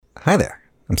Hi there,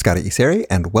 I'm Scotty Iseri,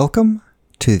 and welcome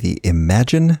to the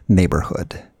Imagine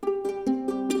Neighborhood.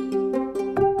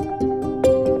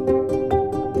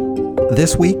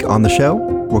 This week on the show,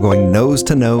 we're going nose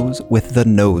to nose with the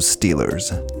Nose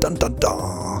Stealers. Dun dun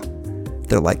dun!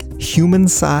 They're like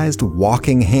human-sized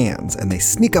walking hands, and they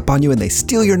sneak up on you and they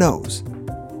steal your nose.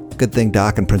 Good thing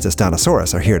Doc and Princess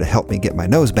Donosaurus are here to help me get my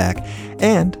nose back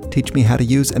and teach me how to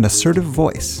use an assertive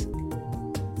voice.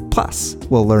 Plus,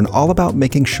 we'll learn all about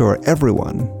making sure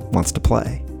everyone wants to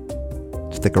play.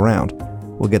 Stick around.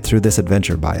 We'll get through this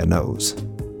adventure by a nose.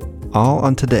 All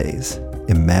on today's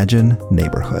Imagine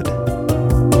Neighborhood.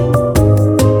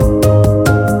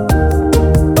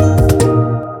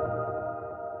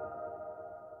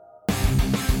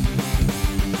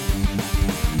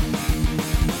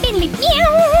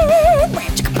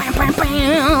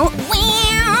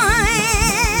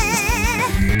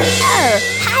 Oh,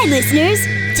 hi listeners!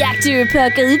 Dr.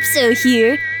 Apocalypso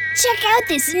here. Check out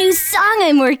this new song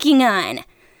I'm working on.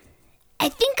 I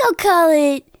think I'll call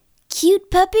it Cute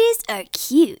Puppies Are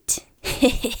Cute.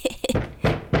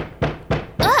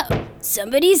 Oh,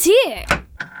 somebody's here.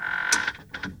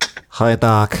 Hi,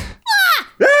 Doc.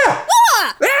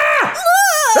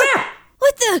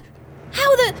 What the?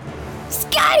 How the?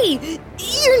 Scotty,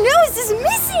 your nose is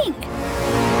missing!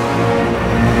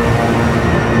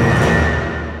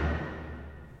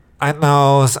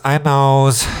 I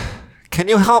knows. Can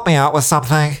you help me out with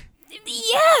something?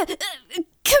 Yeah,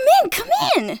 come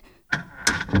in.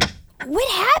 What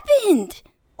happened?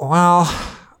 Well,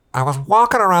 I was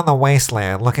walking around the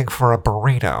wasteland looking for a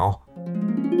burrito.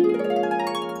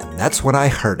 And that's when I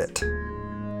heard it.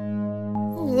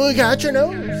 Look out your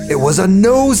nose. It was a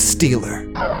nose stealer.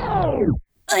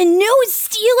 A nose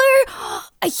stealer?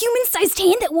 A human-sized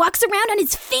hand that walks around on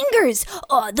its fingers.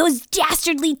 Oh, those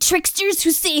dastardly tricksters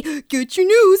who say, get your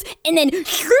nose, and then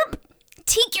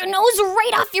take your nose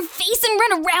right off your face and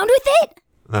run around with it?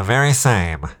 The very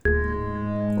same.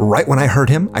 Right when I heard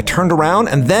him, I turned around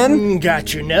and then...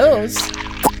 Got your nose.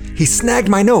 He snagged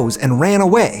my nose and ran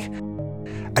away.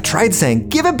 I tried saying,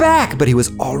 give it back, but he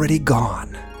was already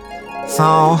gone.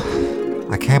 So,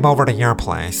 I came over to your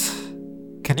place.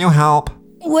 Can you help?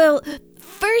 Well,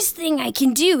 first thing I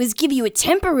can do is give you a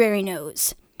temporary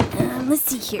nose. Let's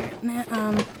see here. No, not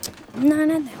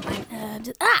that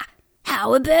one.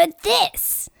 How about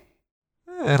this?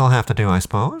 It'll have to do, I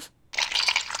suppose.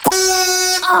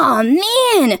 Aw,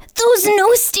 man! Those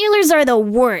nose stealers are the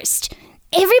worst.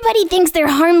 Everybody thinks they're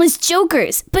harmless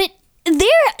jokers, but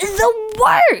they're the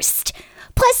worst!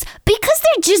 Plus, because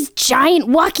they're just giant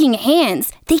walking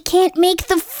hands, they can't make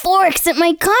the forks at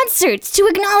my concerts to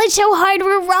acknowledge how hard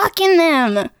we're rocking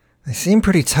them. They seem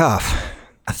pretty tough.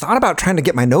 I thought about trying to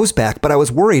get my nose back, but I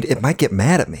was worried it might get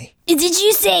mad at me. Did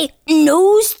you say,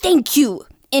 nose thank you,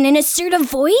 in an assertive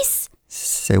voice?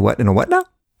 Say what in a what now?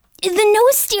 The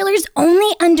nose stealers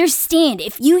only understand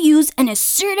if you use an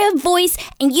assertive voice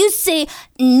and you say,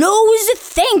 nose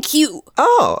thank you.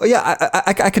 Oh, yeah,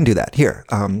 I can do that. Here,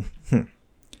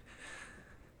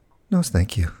 Nose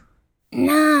thank you.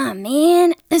 Nah,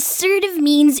 man. Assertive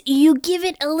means you give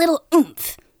it a little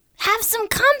oomph. Have some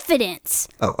confidence.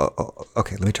 Oh,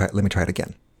 okay, let me try it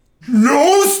again.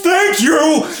 Nose, thank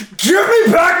you! Give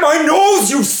me back my nose,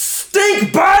 you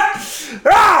stink butt!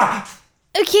 Ah!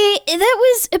 Okay, that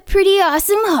was a pretty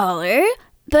awesome holler,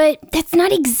 but that's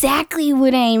not exactly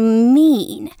what I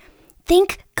mean.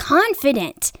 Think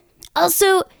confident.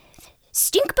 Also,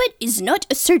 stink butt is not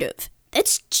assertive.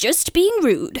 That's just being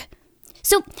rude.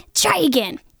 So try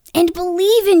again and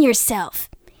believe in yourself.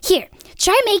 Here,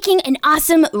 try making an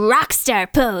awesome rock star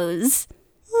pose.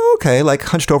 Okay, like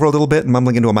hunched over a little bit and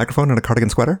mumbling into a microphone in a cardigan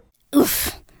sweater?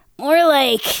 Oof, more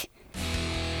like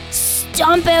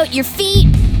stomp out your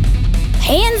feet,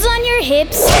 hands on your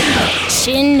hips,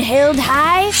 chin held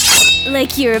high,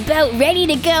 like you're about ready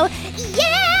to go,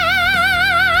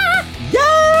 yeah!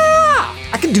 Yeah!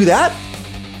 I can do that.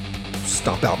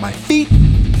 Stomp out my feet,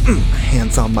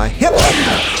 hands on my hips,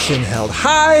 chin held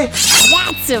high.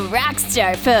 That's a rock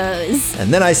star pose.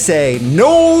 And then I say,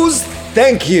 nose,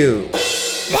 thank you.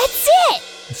 That's it.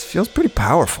 This feels pretty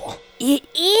powerful. It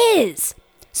is.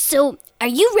 So, are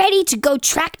you ready to go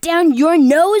track down your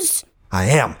nose? I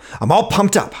am. I'm all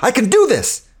pumped up. I can do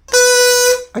this.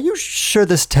 Are you sure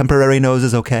this temporary nose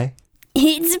is okay?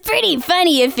 It's pretty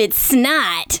funny if it's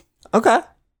snot. Okay.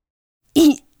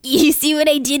 You see what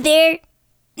I did there?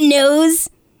 Nose.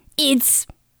 It's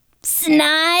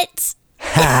snot.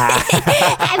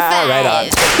 High five. Right on.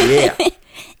 Yeah.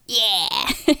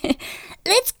 Yeah.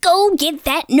 Let's go get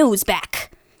that nose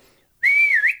back.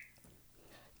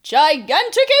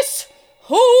 Giganticus!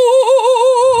 Ho!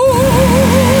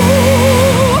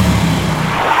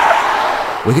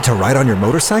 We get to ride on your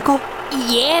motorcycle?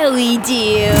 Yeah, we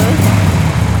do.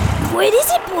 What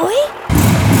is it, boy?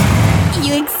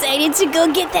 You excited to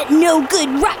go get that no-good,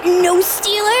 rotten nose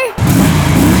stealer?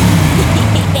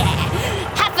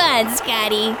 Have fun,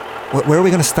 Scotty. Where are we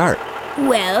going to start?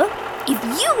 Well, if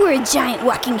you were a giant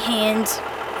walking hand,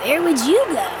 where would you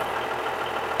go?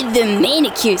 The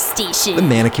manicure station. The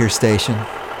manicure station.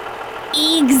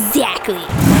 Exactly.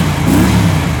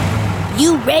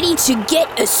 You ready to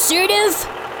get assertive?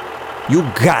 You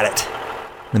got it.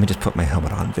 Let me just put my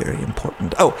helmet on. Very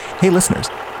important. Oh, hey, listeners.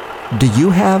 Do you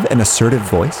have an assertive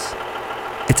voice?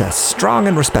 It's a strong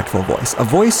and respectful voice. A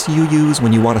voice you use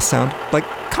when you want to sound, like,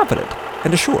 confident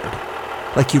and assured.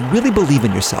 Like you really believe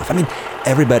in yourself. I mean,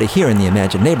 everybody here in the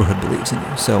Imagine neighborhood believes in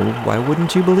you, so why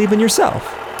wouldn't you believe in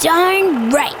yourself? Darn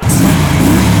right.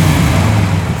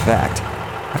 In fact,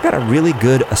 I've got a really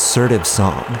good assertive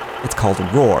song. It's called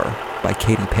Roar by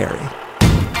Katy Perry.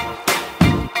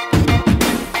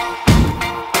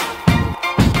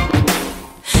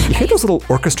 You hear those little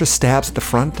orchestra stabs at the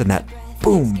front and that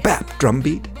boom, bap drum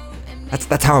beat?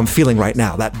 That's how I'm feeling right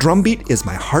now. That drum beat is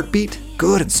my heartbeat,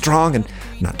 good and strong and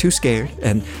not too scared.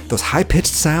 And those high-pitched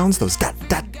sounds, those dat,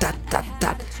 dat, dat, dat,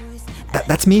 dat,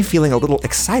 that's me feeling a little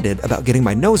excited about getting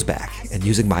my nose back and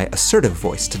using my assertive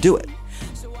voice to do it.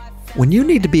 When you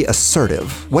need to be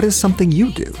assertive, what is something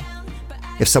you do?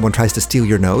 If someone tries to steal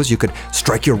your nose, you could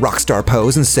strike your rock star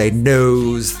pose and say,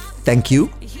 "Nose, thank you."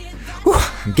 Whew,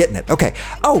 I'm getting it. Okay.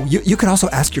 Oh, you can also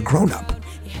ask your grown-up.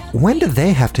 When do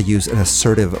they have to use an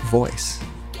assertive voice?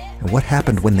 And what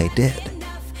happened when they did?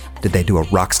 Did they do a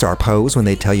rock star pose when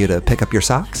they tell you to pick up your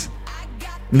socks?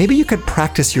 Maybe you could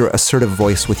practice your assertive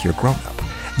voice with your grown-up.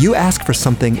 You ask for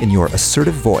something in your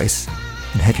assertive voice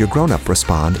and have your grown-up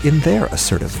respond in their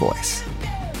assertive voice.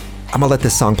 I'm gonna let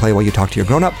this song play while you talk to your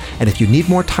grown-up, and if you need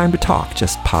more time to talk,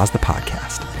 just pause the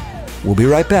podcast. We'll be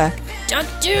right back.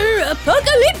 Dr.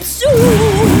 Apocalypse!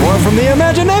 More from the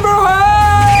Imagine Neighborhood!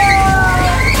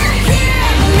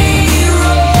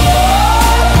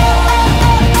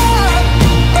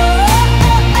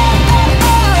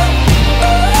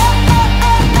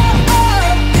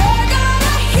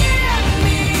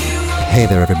 Hey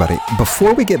there, everybody.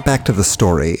 Before we get back to the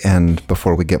story and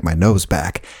before we get my nose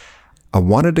back, I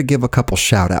wanted to give a couple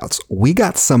shout outs. We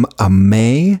got some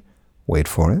wait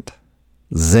for it,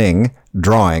 zing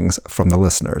drawings from the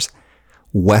listeners.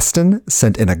 Weston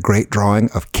sent in a great drawing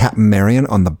of Captain Marion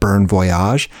on the Bern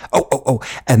Voyage. Oh,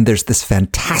 and there's this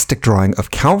fantastic drawing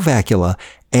of Count Vacula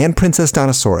and Princess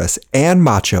Donosaurus and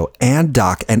Macho and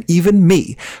Doc and even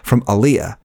me from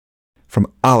Alia.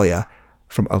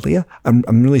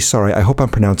 I'm really sorry. I hope I'm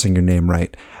pronouncing your name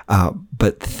right.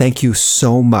 But thank you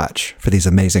so much for these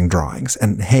amazing drawings.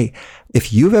 And hey,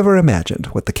 if you've ever imagined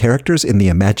what the characters in the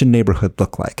Imagine Neighborhood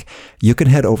look like, you can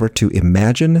head over to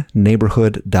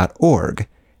imagineneighborhood.org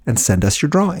and send us your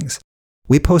drawings.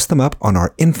 We post them up on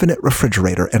our infinite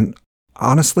refrigerator. And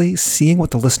honestly, seeing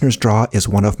what the listeners draw is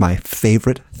one of my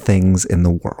favorite things in the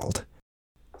world.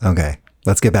 Okay,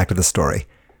 let's get back to the story.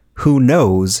 Who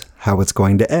knows how it's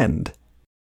going to end?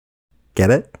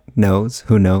 Get it? Knows?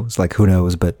 Who knows? Like who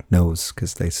knows, but knows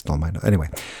because they stole my nose. Anyway.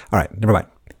 All right. Never mind.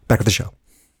 Back to the show.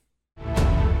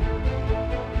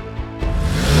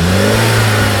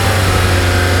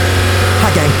 Hi,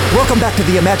 gang. Welcome back to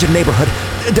the Imagine Neighborhood.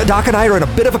 Doc and I are in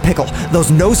a bit of a pickle. Those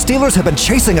nose stealers have been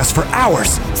chasing us for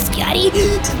hours. Scotty,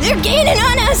 they're gaining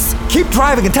on us. Keep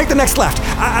driving and take the next left.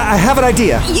 I have an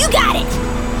idea. You got it.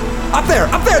 Up there.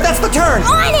 That's the turn.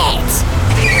 On it.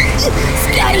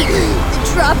 Scotty, the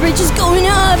drawbridge is going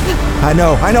up. I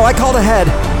know. I called ahead.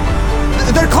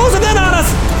 They're closing in on us.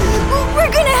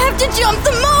 We're gonna have to jump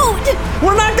the moat.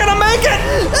 We're not gonna make it.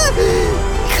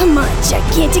 Come on,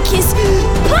 Giganticus.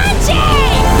 Punch it!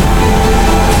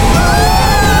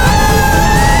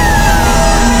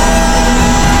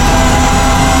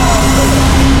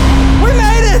 We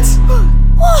made it!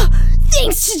 Whoa,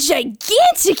 thanks to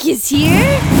Giganticus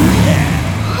here.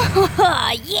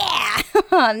 Yeah.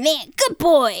 Oh, man, good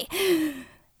boy.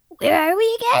 Where are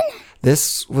we again?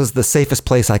 This was the safest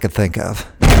place I could think of.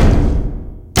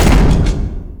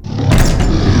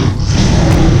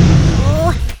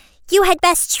 Oh, you had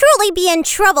best truly be in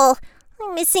trouble.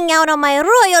 I'm missing out on my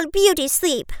royal beauty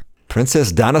sleep.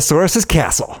 Princess Donosaurus'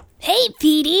 castle. Hey,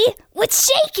 Petey,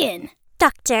 what's shaking?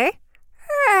 Doctor?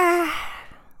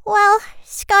 Well,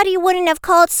 Scotty wouldn't have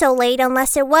called so late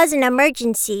unless it was an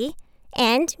emergency.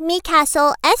 And me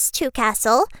castle, S2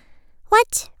 castle.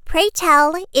 What, pray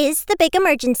tell, is the big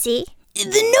emergency? The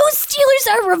nose stealers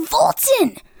are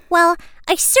revolting. Well,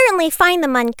 I certainly find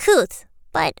them uncouth,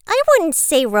 but I wouldn't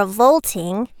say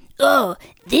revolting. Oh,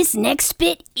 this next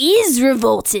bit is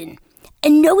revolting. a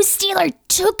nose stealer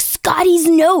took Scotty's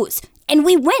nose, and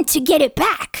we went to get it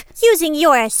back. Using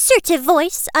your assertive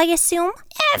voice, I assume?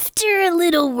 After a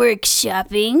little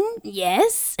workshopping,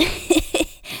 yes.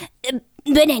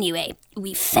 But anyway,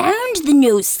 we found the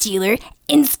nose stealer,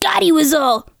 and Scotty was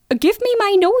all, "Give me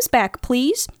my nose back,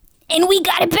 please." And we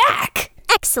got it back.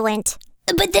 Excellent.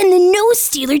 But then the nose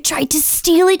stealer tried to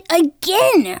steal it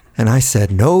again. And I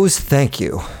said, "Nose, thank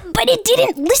you." But it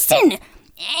didn't listen, and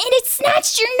it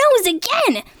snatched your nose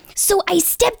again. So I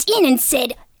stepped in and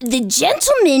said, "The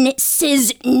gentleman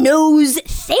says nose,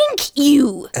 thank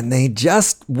you." And they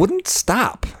just wouldn't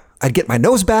stop. I'd get my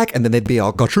nose back, and then they'd be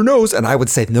all, "Got your nose," and I would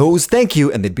say, "Nose, thank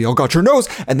you," and they'd be all, "Got your nose,"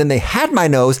 and then they had my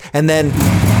nose, and then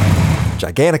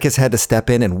Giganticus had to step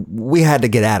in, and we had to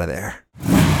get out of there.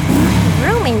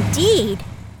 Room indeed.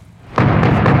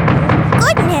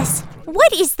 Goodness,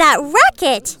 what is that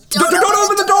racket? Don't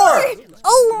open the door!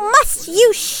 Oh, must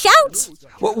you shout?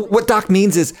 What Doc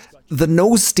means is the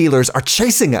nose stealers are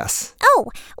chasing us. Oh,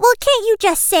 well, can't you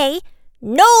just say,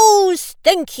 "Nose,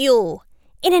 thank you,"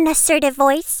 in an assertive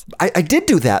voice? I did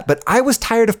do that, but I was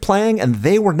tired of playing, and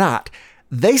they were not.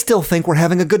 They still think we're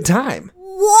having a good time.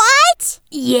 What?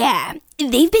 Yeah,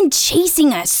 they've been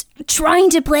chasing us, trying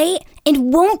to play,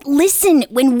 and won't listen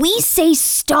when we say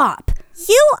stop.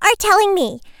 You are telling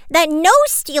me that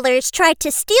nose stealers tried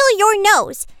to steal your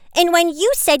nose, and when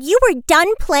you said you were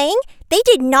done playing, they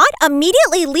did not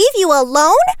immediately leave you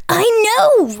alone? I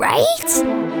know,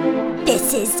 right?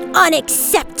 This is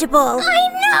unacceptable. I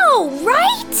know,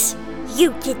 right?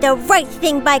 You did the right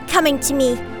thing by coming to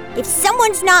me. If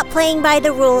someone's not playing by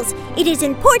the rules, it is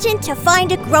important to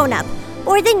find a grown-up,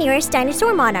 or the nearest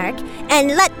dinosaur monarch,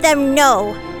 and let them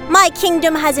know. My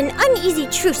kingdom has an uneasy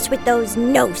truce with those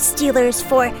nose stealers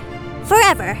for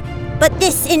forever. But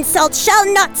this insult shall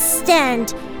not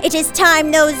stand. It is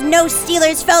time those nose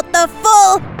stealers felt the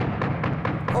full...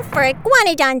 Oh, for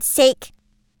Iguanodon's sake.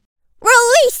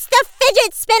 Release the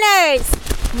fidget spinners!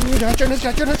 Got your nose,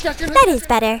 got your nose, got your nose. That is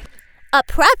better. A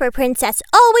proper princess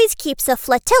always keeps a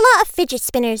flotilla of fidget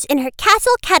spinners in her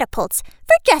castle catapults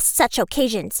for just such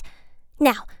occasions.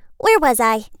 Now, where was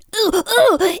I?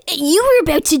 You were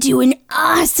about to do an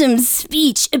awesome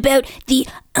speech about the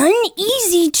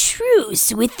uneasy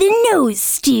truce with the nose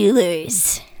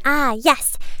stealers. Ah,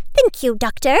 yes. Thank you,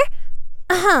 Doctor.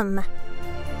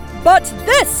 But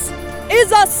this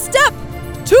is a step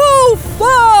too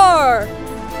far!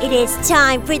 It is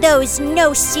time for those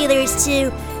nose stealers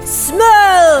to...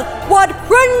 Smell what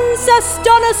Princess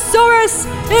Donosaurus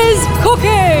is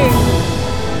cooking!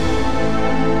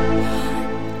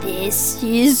 This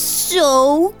is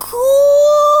so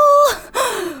cool!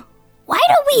 Why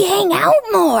don't we hang out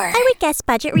more? I would guess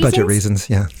budget reasons. Budget reasons,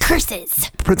 yeah.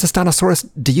 Curses! Princess Donosaurus,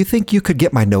 do you think you could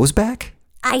get my nose back?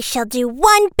 I shall do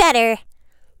one better.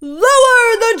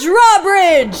 Lower the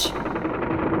drawbridge!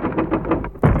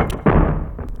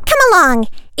 Come along.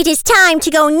 It is time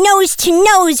to go nose to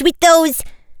nose with those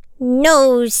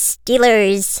nose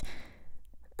stealers.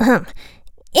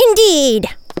 Indeed.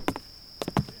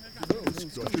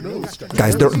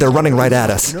 Guys, they're running right at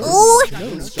us. Oh,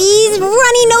 these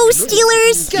runny nose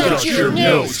stealers. Got your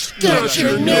nose, got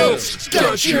your nose,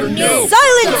 got your nose.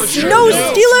 Silence, nose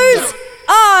stealers!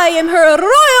 I am Her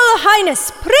Royal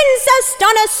Highness Princess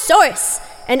Donosaurus,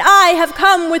 and I have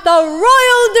come with a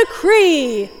royal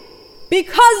decree.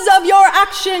 Because of your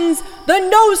actions, the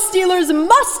nose stealers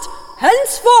must,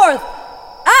 henceforth,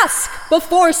 ask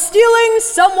before stealing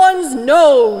someone's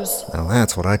nose. Now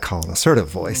that's what I call an assertive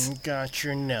voice. Got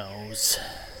your nose.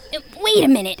 Wait a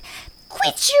minute.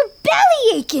 Quit your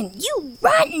belly aching, you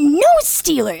rotten nose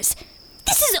stealers.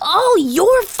 This is all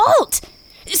your fault.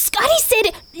 Scotty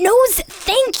said nose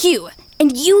thank you,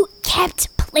 and you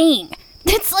kept playing.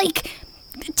 That's like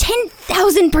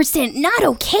 10,000% not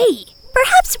okay.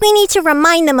 Perhaps we need to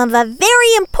remind them of a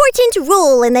very important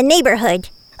rule in the neighborhood.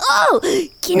 Oh,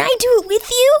 can I do it with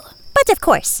you? But of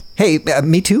course. Hey,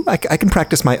 me too? I can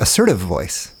practice my assertive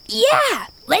voice. Yeah,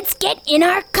 let's get in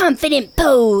our confident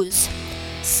pose.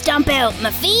 Stomp out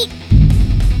my feet,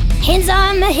 hands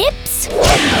on my hips,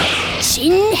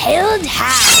 chin held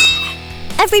high.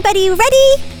 Everybody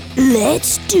ready?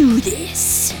 Let's do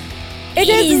this. It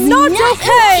is not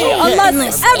okay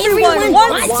unless everyone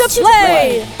wants to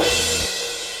play.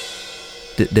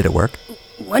 Did it work?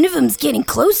 One of them's getting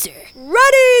closer.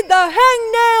 Ready the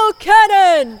hangnail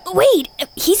cannon! Wait,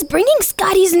 he's bringing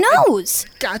Scotty's nose.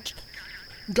 Got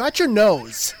your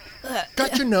nose.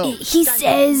 Got your nose. He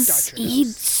says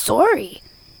he's sorry.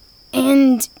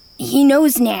 And he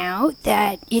knows now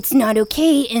that it's not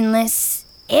okay unless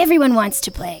everyone wants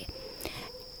to play.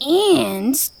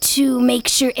 And to make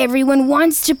sure everyone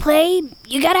wants to play,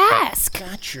 you gotta ask.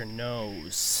 Got your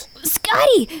nose.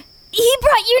 Scotty, he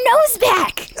brought your nose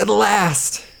back. At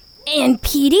last. And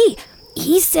PD,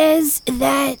 he says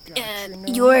that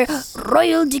your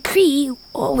royal decree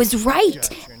was right.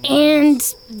 And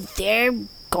they're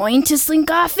going to slink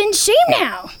off in shame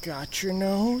now. Got your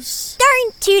nose.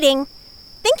 Darn tooting.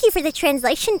 Thank you for the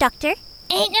translation, Doctor.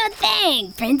 Ain't no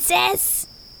thing, princess.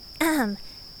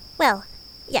 Well,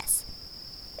 yes.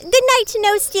 Good night,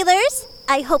 Nose Stealers.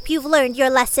 I hope you've learned your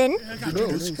lesson.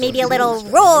 Maybe a little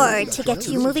roar to get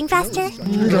you moving faster.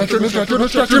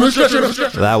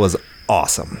 That was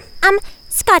awesome.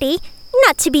 Scotty,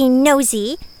 not to be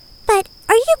nosy, but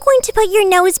are you going to put your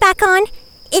nose back on?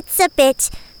 It's a bit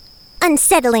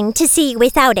unsettling to see you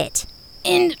without it.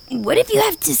 And what if you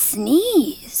have to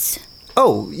sneeze?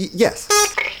 Oh, yes.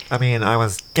 I mean, I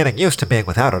was getting used to being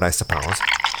without it, I suppose.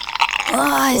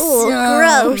 Awesome.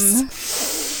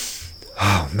 Gross.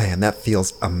 Oh, man, that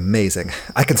feels amazing.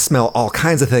 I can smell all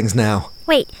kinds of things now.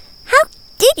 Wait, how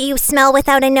did you smell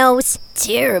without a nose?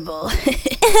 Terrible.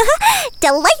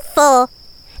 Delightful.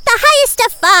 The highest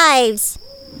of fives.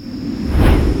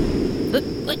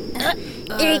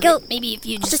 There you go. Maybe if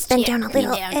you Just bend down a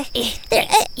little. There.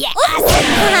 Yeah.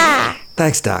 Awesome.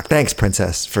 Thanks, Doc. Thanks,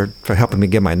 Princess, for helping me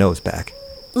get my nose back.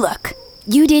 Look,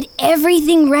 you did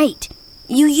everything right.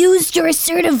 You used your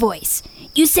assertive voice.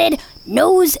 You said,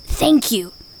 "Nose, thank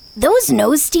you." Those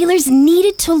nose stealers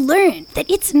needed to learn that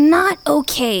it's not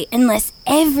okay unless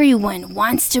everyone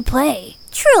wants to play.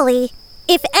 Truly,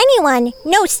 if anyone,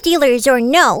 Nose Stealers or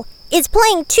no, is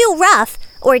playing too rough,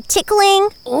 or tickling,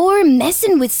 Or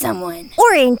messing with someone.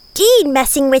 or indeed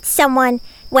messing with someone,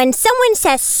 when someone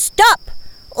says stop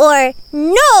or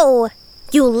no,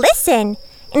 you listen.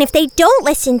 And if they don't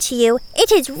listen to you,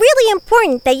 it is really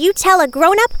important that you tell a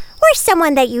grown-up or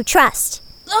someone that you trust.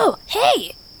 Oh,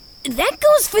 hey! That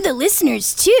goes for the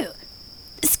listeners, too.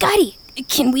 Scotty,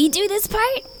 can we do this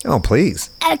part? Oh, please.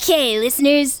 Okay,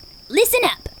 listeners, listen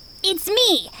up. It's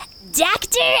me,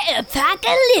 Dr.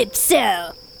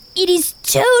 Apocalypso. It is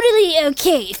totally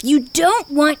okay if you don't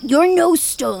want your nose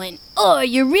stolen, or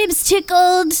your ribs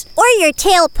tickled, Or your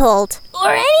tail pulled.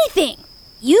 or anything.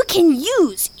 You can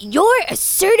use your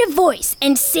assertive voice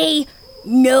and say,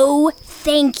 "No,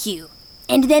 thank you."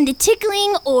 And then the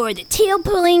tickling or the tail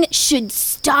pulling should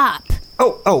stop.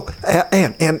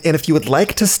 And if you would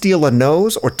like to steal a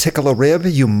nose or tickle a rib,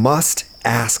 you must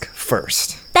ask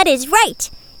first. That is right.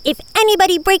 If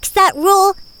anybody breaks that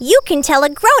rule, you can tell a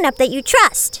grown-up that you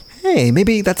trust. Hey,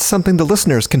 maybe that's something the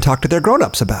listeners can talk to their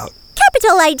grown-ups about.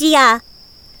 Capital idea.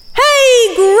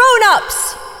 Hey,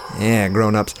 grown-ups! Yeah,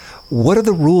 grown-ups. What are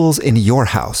the rules in your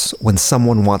house when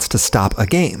someone wants to stop a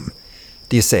game?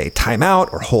 Do you say time out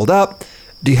or hold up?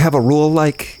 Do you have a rule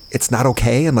like it's not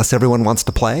okay unless everyone wants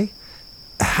to play?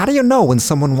 How do you know when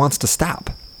someone wants to stop?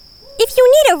 If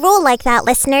you need a rule like that,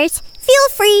 listeners, feel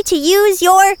free to use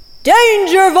your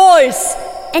Danger voice!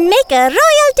 and make a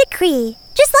royal decree,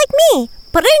 just like me,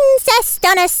 Princess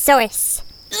Donosaurus.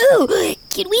 Ooh,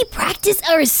 can we practice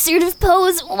our assertive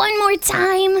pose one more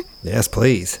time? Yes,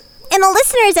 please. And the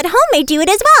listeners at home may do it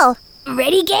as well.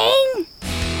 Ready, gang?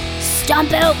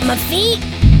 Stomp out my feet,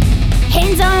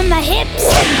 hands on my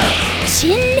hips,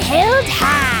 chin held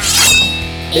high.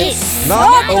 It's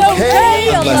not okay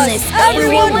unless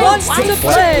everyone wants to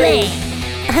play.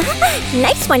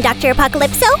 Nice one, Dr.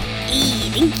 Apocalypso.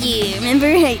 Thank you. Remember,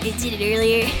 I did it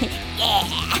earlier.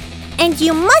 Yeah. And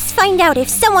you must find out if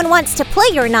someone wants to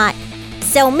play or not.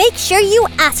 So make sure you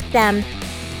ask them.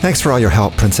 Thanks for all your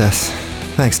help, Princess.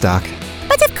 Thanks, Doc.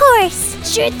 But of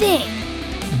course, Sure thing.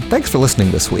 Thanks for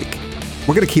listening this week.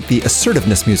 We're going to keep the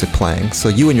assertiveness music playing so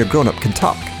you and your grown-up can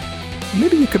talk.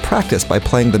 Maybe you could practice by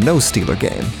playing the Nose Stealer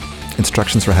game.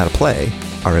 Instructions for how to play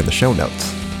are in the show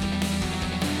notes.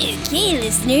 Okay,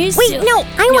 listeners. wait, so- no,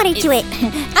 I want to do it.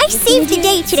 I You saved the do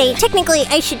day it? today. Technically,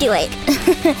 I should do it.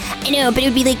 I know, but it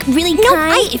would be like really No,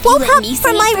 kind I if you woke let up me say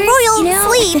from it my first, royal you know?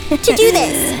 sleep to do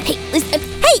this. Hey, listen.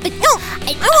 Hey, no,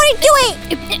 I want to do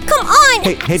it. Come on.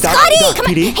 Hey, Doc, Scotty, Doc, come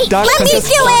on. PD, Hey, Doc, let me Princess, do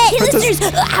it. Hey, Princess.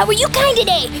 listeners, how are you kind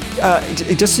today?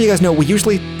 Just so you guys know, we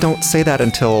usually don't say that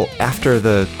until after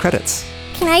the credits.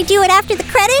 Can I do it after the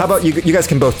credits? How about you guys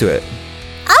can both do it?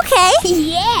 Okay.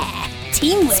 Yeah,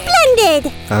 teamwork.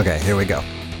 Splendid. Okay, here we go.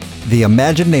 The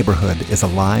Imagine Neighborhood is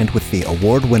aligned with the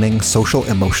award-winning Social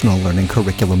Emotional Learning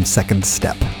Curriculum Second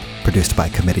Step, produced by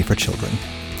Committee for Children.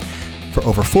 For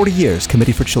over 40 years,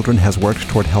 Committee for Children has worked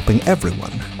toward helping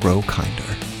everyone grow kinder.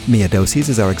 Mia Doses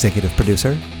is our executive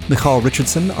producer, Michal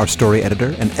Richardson, our story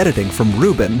editor, and editing from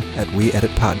Ruben at We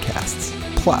Edit Podcasts.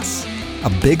 Plus, A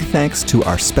big thanks to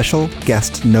our special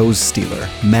guest nose stealer,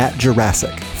 Matt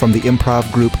Jurassic, from the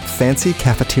improv group Fancy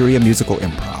Cafeteria Musical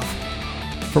Improv.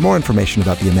 For more information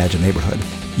about the Imagine Neighborhood,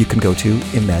 you can go to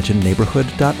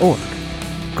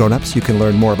imagineneighborhood.org. Grown-ups, you can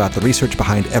learn more about the research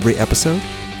behind every episode,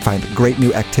 find great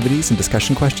new activities and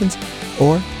discussion questions,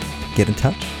 or get in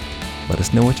touch. Let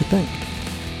us know what you think.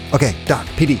 Okay, Doc,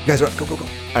 PD, you guys are up. Go, go, go.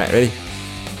 All right, ready?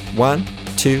 1,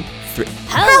 2, 3.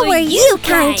 How are you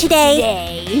kind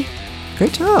today?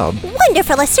 Great job.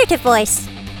 Wonderful assertive voice.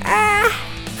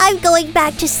 I'm going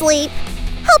back to sleep.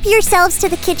 Help yourselves to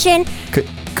the kitchen.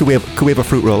 Could we have a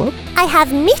fruit roll-up? I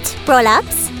have meat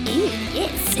roll-ups.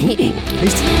 Yes. Please.